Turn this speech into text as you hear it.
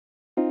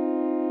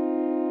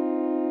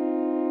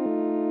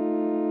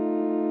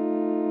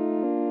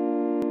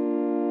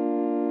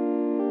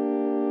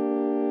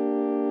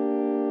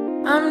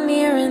I'm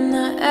nearing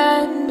the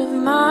end of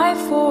my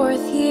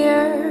 4th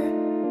year.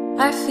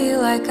 I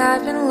feel like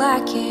I've been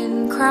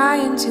lacking,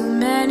 crying too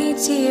many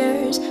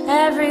tears.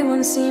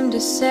 Everyone seemed to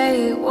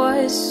say it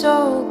was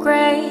so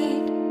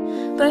great,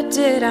 but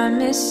did I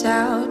miss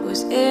out?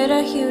 Was it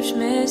a huge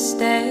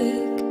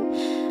mistake?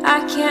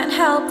 I can't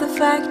help the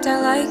fact I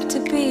like to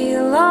be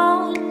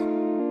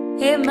alone.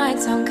 It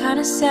might sound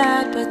kinda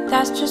sad, but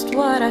that's just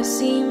what I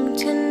seem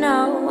to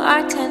know.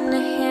 I tend to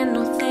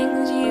handle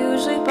things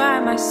usually by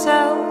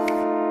myself,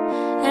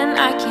 and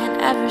I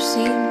can't ever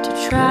seem to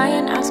try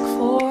and ask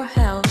for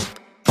help.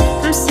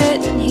 I'm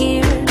sitting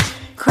here,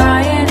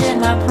 crying in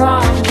my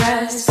prom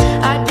dress.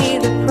 I'd be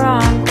the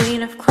prom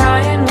queen if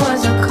crying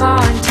was a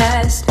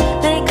contest.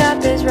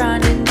 Makeup is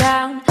running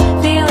down,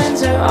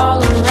 feelings are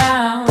all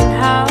around.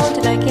 How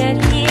did I get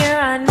here?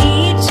 I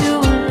need to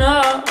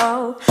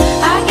know.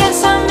 I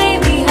guess I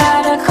maybe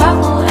had a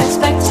couple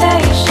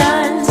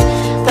expectations,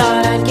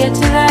 thought I'd get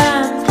to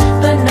them,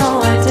 but no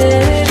I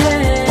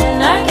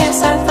didn't. I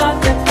guess I thought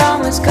the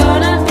prom was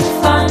gonna be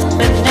fun,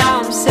 but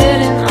now I'm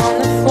sitting on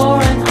the floor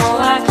and all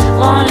I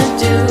wanna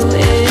do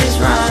is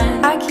run.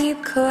 I keep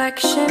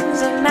collections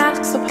of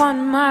masks upon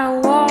my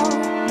wall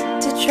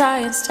to try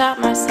and stop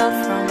myself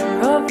from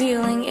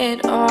revealing it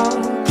all.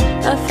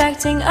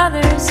 Affecting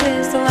others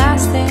is the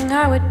last thing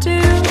I would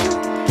do.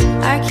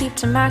 I keep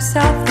to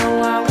myself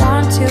though I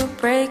want to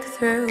break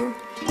through.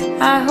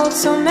 I hold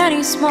so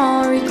many small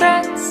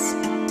regrets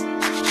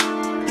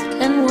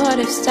and what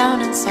ifs down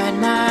inside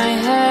my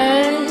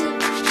head.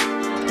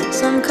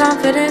 Some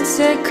confidence,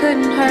 it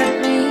couldn't hurt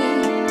me.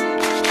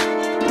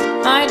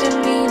 My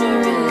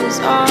demeanor is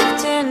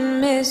often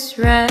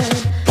misread.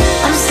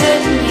 I'm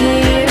sitting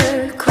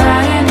here,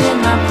 crying in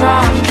my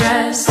prom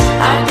dress.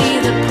 I'd be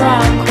the prom